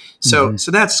this. So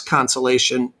that's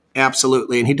consolation,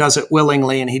 absolutely. And he does it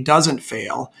willingly, and he doesn't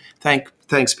fail.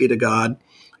 Thanks be to God.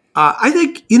 I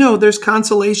think, there's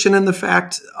consolation in the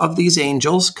fact of these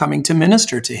angels coming to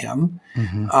minister to him.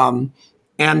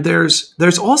 And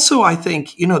there's also, I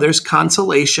think, there's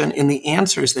consolation in the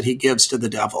answers that he gives to the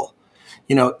devil.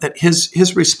 That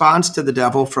his response to the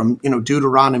devil from,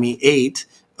 Deuteronomy 8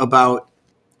 about,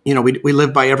 we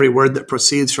live by every word that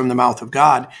proceeds from the mouth of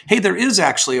God. Hey, there is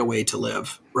actually a way to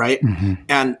live, right?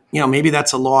 And, maybe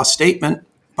that's a law statement,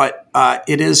 but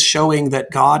it is showing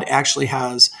that God actually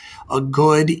has a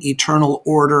good eternal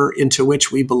order into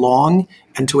which we belong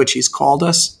and to which he's called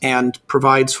us and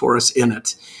provides for us in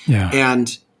it. Yeah.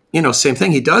 And, same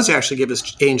thing. He does actually give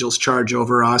his angels charge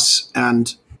over us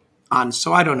and on.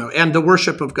 So I don't know. And the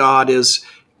worship of God is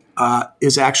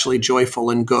actually joyful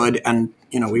and good. And,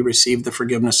 we receive the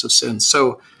forgiveness of sins.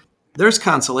 So there's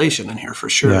consolation in here for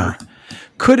sure. Yeah.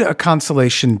 Could a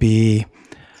consolation be,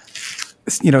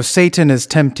 Satan is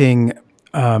tempting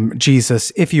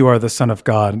Jesus, if you are the Son of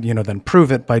God, then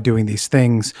prove it by doing these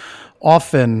things.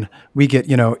 Often we get,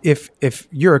 if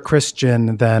you're a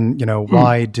Christian, then,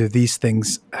 why do these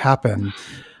things happen?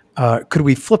 Could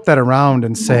we flip that around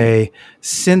and say,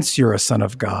 since you're a son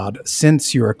of God,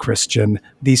 since you're a Christian,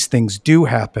 these things do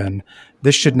happen.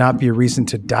 This should not be a reason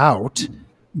to doubt,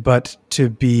 but to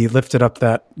be lifted up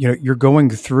that, you're going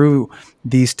through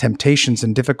these temptations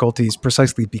and difficulties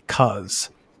precisely because,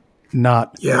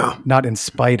 not in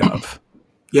spite of.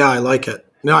 Yeah, I like it.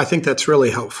 No, I think that's really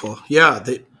helpful. Yeah.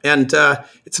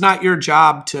 It's not your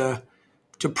job to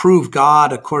prove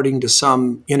God according to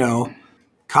some,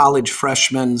 college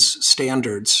freshman's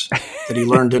standards that he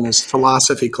learned in his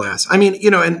philosophy class. I mean,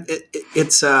 and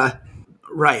it's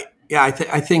right. Yeah, I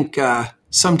think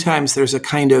sometimes there's a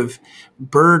kind of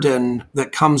burden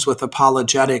that comes with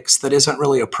apologetics that isn't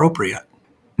really appropriate.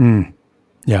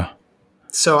 Yeah.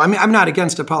 So, I mean, I'm not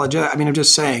against apologetics. I mean, I'm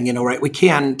just saying, right, we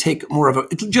can take more of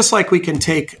just like we can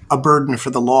take a burden for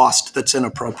the lost that's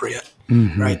inappropriate,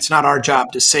 right? It's not our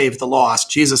job to save the lost.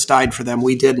 Jesus died for them.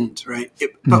 We didn't, right?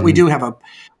 But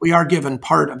we are given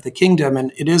part of the kingdom,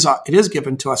 and it is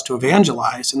given to us to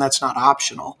evangelize, and that's not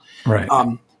optional. Right.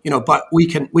 But we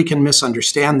can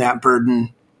misunderstand that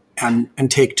burden and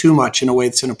take too much in a way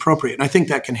that's inappropriate. And I think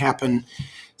that can happen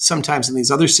sometimes in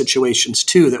these other situations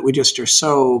too, that we just are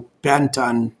so bent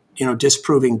on,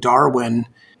 disproving Darwin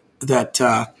that,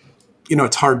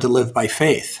 it's hard to live by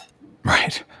faith.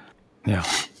 Right. Yeah.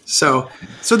 So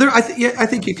there, I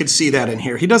think you could see that in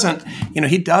here. He doesn't,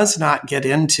 he does not get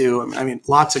into, I mean,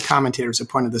 lots of commentators have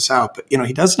pointed this out, but,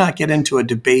 he does not get into a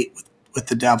debate with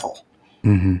the devil.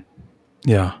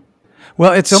 Yeah.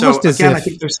 Well, it's almost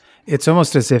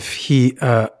as if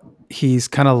he's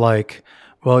kind of like,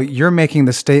 well, you're making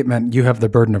the statement, you have the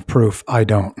burden of proof, I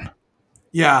don't.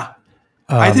 Yeah.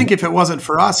 I think if it wasn't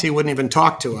for us, he wouldn't even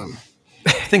talk to him.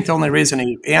 I think the only reason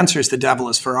he answers the devil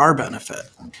is for our benefit,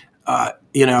 so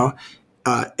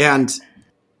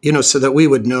that we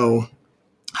would know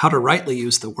how to rightly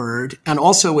use the word and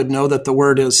also would know that the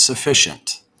word is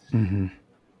sufficient.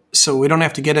 So we don't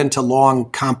have to get into long,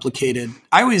 complicated.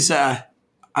 I always, I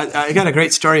got a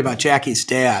great story about Jackie's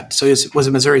dad. So he was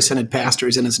a Missouri Synod pastor.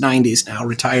 He's in his 90s now,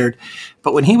 retired.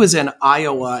 But when he was in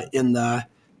Iowa in the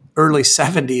early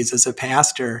 70s as a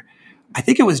pastor, I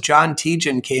think it was John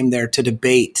Tejan came there to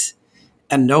debate,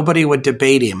 and nobody would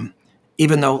debate him,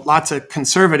 even though lots of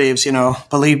conservatives,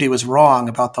 believed he was wrong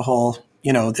about the whole,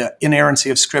 the inerrancy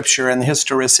of Scripture and the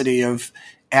historicity of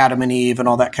Adam and Eve and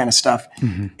all that kind of stuff.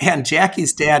 And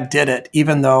Jackie's dad did it,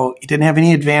 even though he didn't have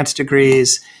any advanced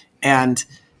degrees. And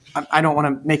I don't want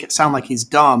to make it sound like he's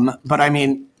dumb, but I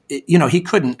mean, he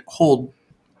couldn't hold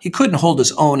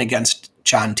his own against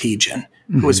John Tejan,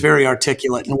 who was very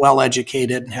articulate and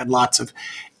well-educated and had lots of,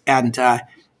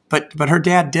 but her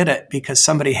dad did it because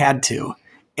somebody had to.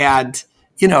 And,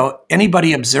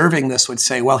 anybody observing this would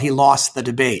say, well, he lost the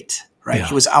debate, right? Yeah.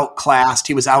 He was outclassed.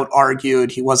 He was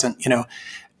out-argued. He wasn't,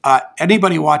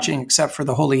 anybody watching except for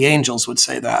the holy angels would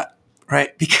say that.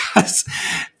 Right,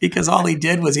 because all he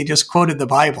did was he just quoted the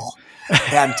Bible,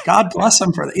 and God bless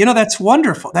him for that. That's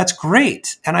wonderful. That's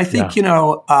great, and I think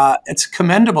it's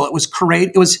commendable. It was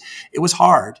great. It was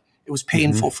hard. It was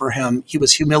painful for him. He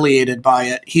was humiliated by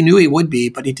it. He knew he would be,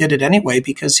 but he did it anyway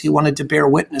because he wanted to bear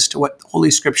witness to what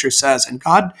Holy Scripture says, and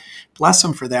God bless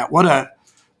him for that. What a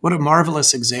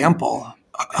marvelous example.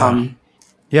 But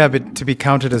to be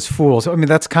counted as fools. I mean,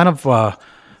 that's kind of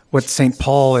what St.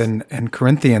 Paul in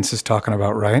Corinthians is talking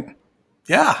about, right?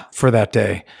 Yeah. For that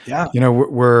day. Yeah.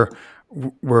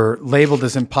 We're labeled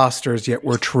as imposters, yet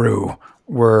we're true.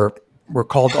 We're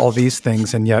called all these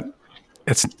things, and yet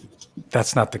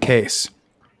that's not the case.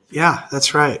 Yeah,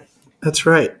 that's right. That's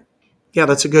right. Yeah,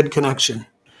 that's a good connection.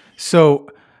 So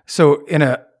in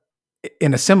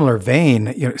a similar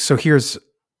vein, so here's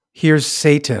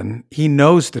Satan. He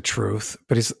knows the truth,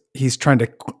 but he's trying to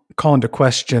call into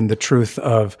question the truth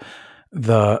of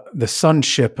the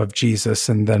sonship of Jesus,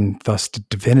 and then thus the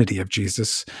divinity of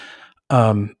Jesus,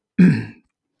 and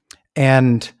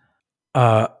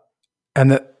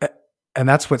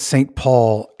that's what Saint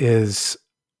Paul is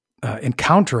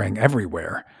encountering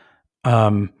everywhere.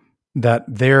 That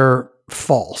they're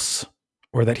false,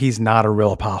 or that he's not a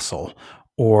real apostle,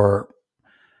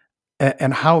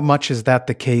 and how much is that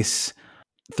the case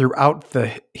throughout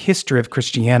the history of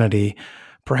Christianity?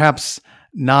 Perhaps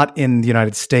not in the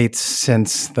United States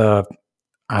since the,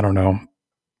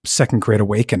 Second Great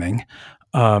Awakening,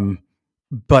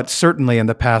 but certainly in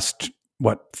the past,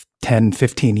 10,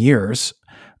 15 years,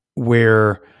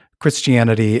 where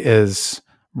Christianity is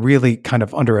really kind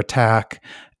of under attack,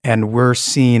 and we're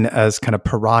seen as kind of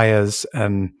pariahs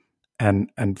and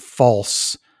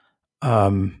false,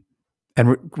 and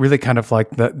really kind of like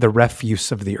the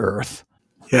refuse of the earth.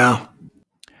 Yeah.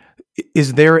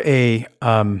 Is there a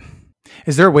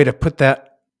way to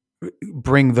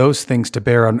bring those things to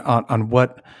bear on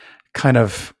what kind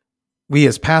of we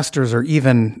as pastors, or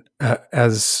even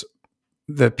as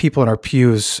the people in our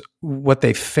pews, what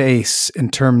they face in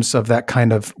terms of that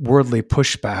kind of worldly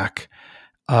pushback,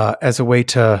 as a way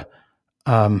to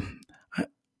a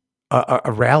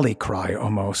rally cry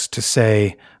almost, to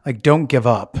say, like, don't give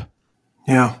up.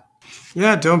 Yeah.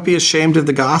 Yeah, don't be ashamed of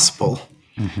the gospel.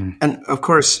 Mm-hmm. And of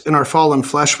course, in our fallen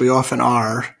flesh, we often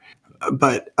are.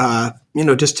 But,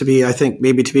 just to be, I think,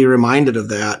 maybe to be reminded of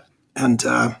that. And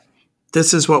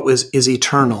this is what is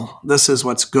eternal. This is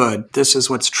what's good. This is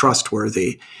what's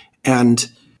trustworthy.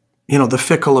 And, the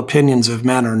fickle opinions of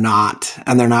men are not,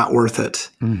 and they're not worth it.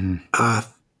 Mm-hmm.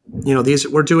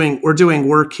 We're doing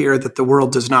work here that the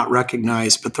world does not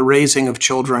recognize, but the raising of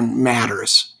children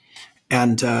matters.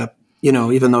 And,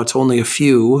 even though it's only a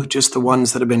few, just the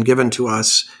ones that have been given to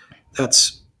us,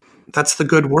 that's the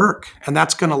good work. And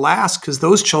that's going to last, because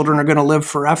those children are going to live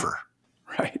forever.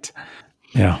 Right.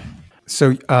 Yeah.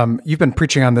 So you've been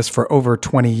preaching on this for over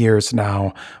 20 years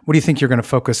now. What do you think you're going to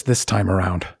focus this time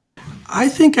around? I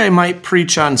think I might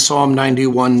preach on Psalm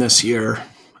 91 this year.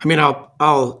 I mean,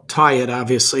 I'll tie it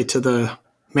obviously to the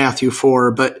Matthew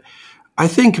 4, but I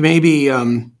think maybe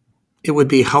it would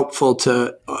be helpful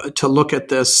to look at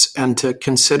this and to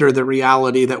consider the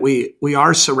reality that we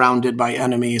are surrounded by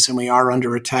enemies, and we are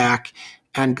under attack,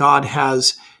 and God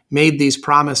has made these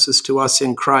promises to us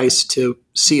in Christ to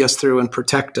see us through and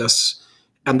protect us.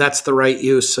 And that's the right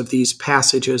use of these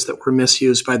passages that were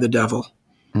misused by the devil.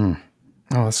 Oh,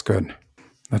 that's good.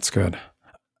 That's good.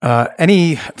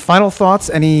 Any final thoughts?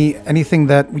 Anything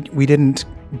that we didn't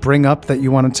bring up that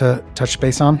you wanted to touch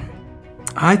base on?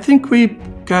 I think we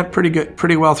got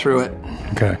pretty well through it.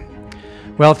 Okay.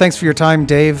 Well, thanks for your time,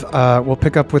 Dave. We'll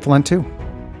pick up with Lent 2.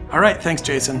 All right. Thanks,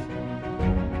 Jason.